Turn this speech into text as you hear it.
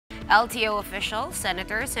LTO officials,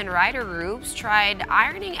 senators, and rider groups tried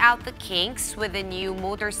ironing out the kinks with the new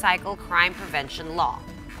motorcycle crime prevention law.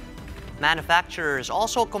 Manufacturers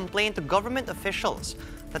also complained to government officials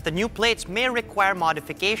that the new plates may require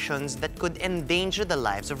modifications that could endanger the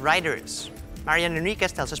lives of riders. Marian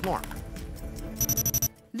Enriquez tells us more.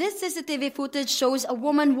 This CCTV footage shows a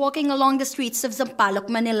woman walking along the streets of Sampaloc,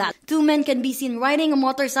 Manila. Two men can be seen riding a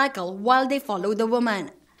motorcycle while they follow the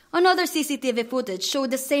woman. Another CCTV footage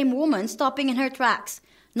showed the same woman stopping in her tracks.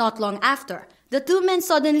 Not long after, the two men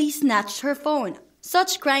suddenly snatched her phone.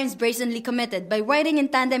 Such crimes brazenly committed by riding in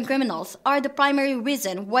tandem criminals are the primary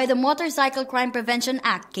reason why the Motorcycle Crime Prevention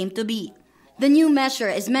Act came to be. The new measure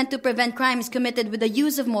is meant to prevent crimes committed with the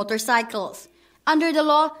use of motorcycles. Under the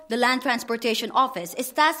law, the Land Transportation Office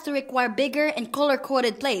is tasked to require bigger and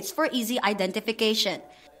color-coded plates for easy identification.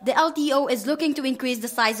 The LTO is looking to increase the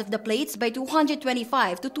size of the plates by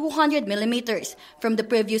 225 to 200 millimeters from the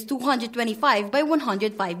previous 225 by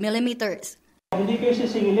 105 millimeters. Hindi kayo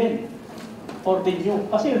sisingilin for the new.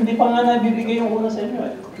 Kasi hindi pa nga nabibigay yung una sa inyo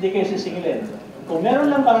eh. Hindi kayo sisingilin. Kung meron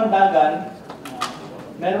lang karagdagan,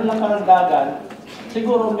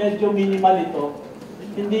 siguro medyo minimal ito.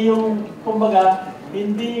 Hindi yung, kumbaga,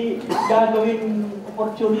 hindi gagawing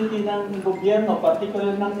opportunity ng gobyerno,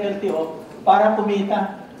 particularly ng LTO, para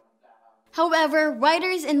kumita. However,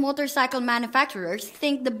 riders and motorcycle manufacturers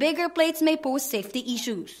think the bigger plates may pose safety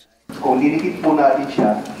issues. Kung dinikit po natin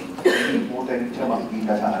siya, hindi po tayo siya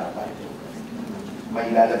makikita sa harapan.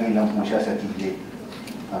 May ilalagay lang po siya sa gilid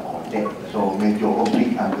ng konti. So, medyo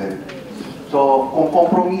oblique angle. So, kung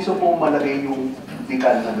kompromiso po malagay yung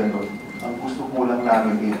decal na gano'n, ang gusto po lang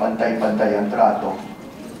namin ay pantay-pantay ang trato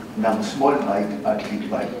ng small bike at big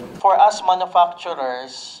bike. For us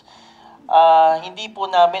manufacturers, hindi po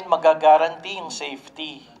namin magagaranti yung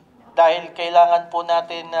safety dahil kailangan po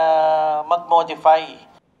natin mag-modify.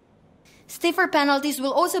 Stiffer penalties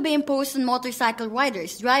will also be imposed on motorcycle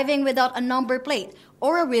riders driving without a number plate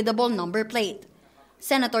or a readable number plate.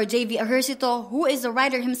 Senator J.V. Ejercito, who is a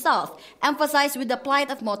rider himself, emphasized with the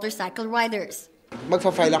plight of motorcycle riders.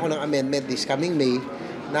 Magfa-file ako ng amendment this coming May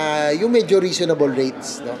na yung medyo reasonable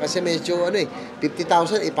rates. No? Kasi medyo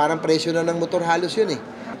 50,000, parang presyo na ng motor halos yun eh.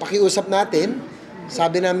 Pakiusap natin,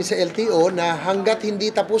 sabi namin sa LTO na hanggat hindi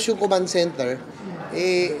tapos yung command center,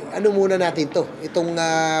 muna natin to. Itong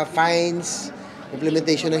fines,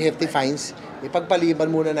 implementation ng hefty fines,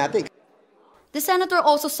 ipagpaliban muna natin. The senator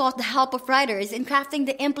also sought the help of riders in crafting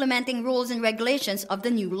the implementing rules and regulations of the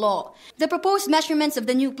new law. The proposed measurements of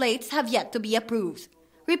the new plates have yet to be approved.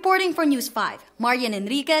 Reporting for News 5, Marian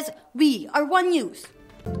Enriquez, we are One News.